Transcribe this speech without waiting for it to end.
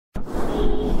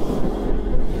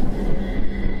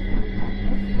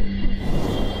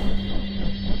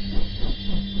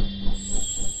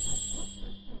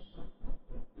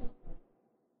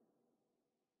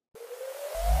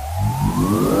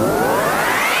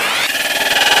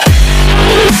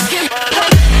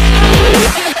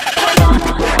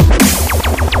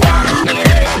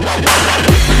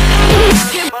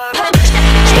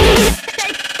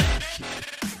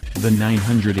The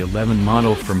 911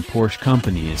 model from Porsche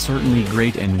company is certainly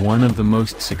great and one of the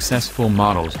most successful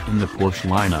models in the Porsche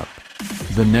lineup.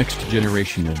 The next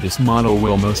generation of this model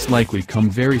will most likely come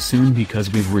very soon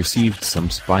because we've received some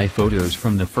spy photos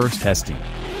from the first testing.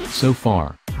 So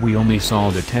far, we only saw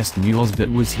the test mules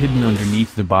that was hidden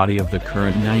underneath the body of the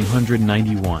current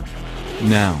 991.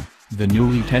 Now, the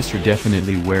newly tester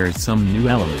definitely wears some new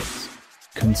elements.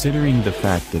 Considering the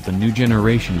fact that the new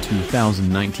generation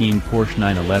 2019 Porsche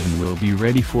 911 will be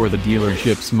ready for the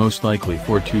dealerships most likely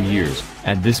for 2 years,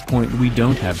 at this point we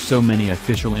don't have so many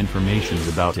official informations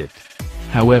about it.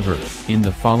 However, in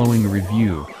the following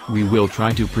review, we will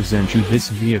try to present you this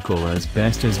vehicle as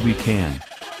best as we can.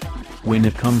 When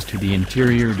it comes to the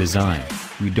interior design,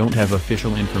 we don't have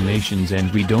official informations and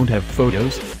we don't have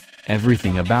photos.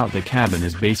 Everything about the cabin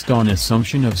is based on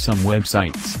assumption of some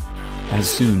websites. As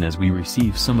soon as we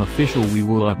receive some official we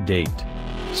will update.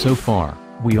 So far,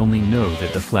 we only know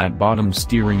that the flat-bottom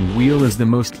steering wheel is the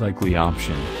most likely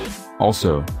option.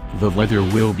 Also, the leather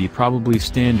will be probably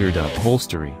standard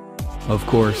upholstery. Of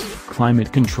course,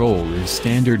 climate control is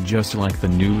standard just like the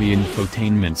new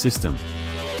infotainment system.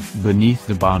 Beneath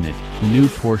the bonnet, new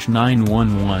Porsche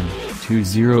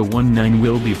 911-2019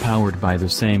 will be powered by the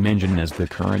same engine as the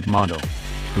current model.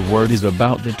 The word is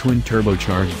about the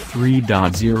twin-turbocharged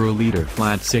 3.0-liter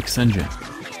flat-six engine.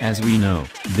 As we know,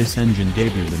 this engine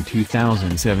debuted in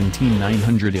 2017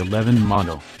 911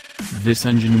 model. This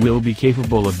engine will be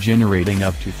capable of generating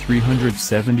up to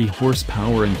 370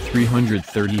 horsepower and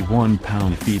 331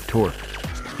 pound-feet torque.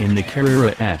 In the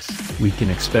Carrera S, we can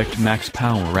expect max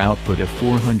power output of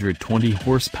 420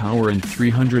 horsepower and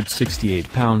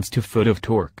 368 pounds-to-foot of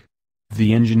torque.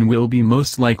 The engine will be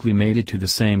most likely mated to the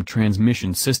same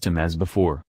transmission system as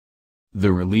before.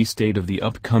 The release date of the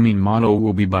upcoming model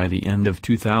will be by the end of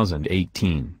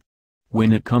 2018.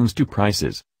 When it comes to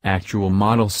prices, actual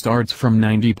model starts from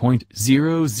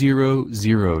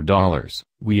 $90,000.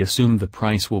 We assume the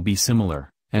price will be similar.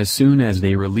 As soon as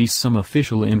they release some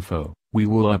official info, we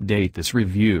will update this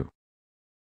review.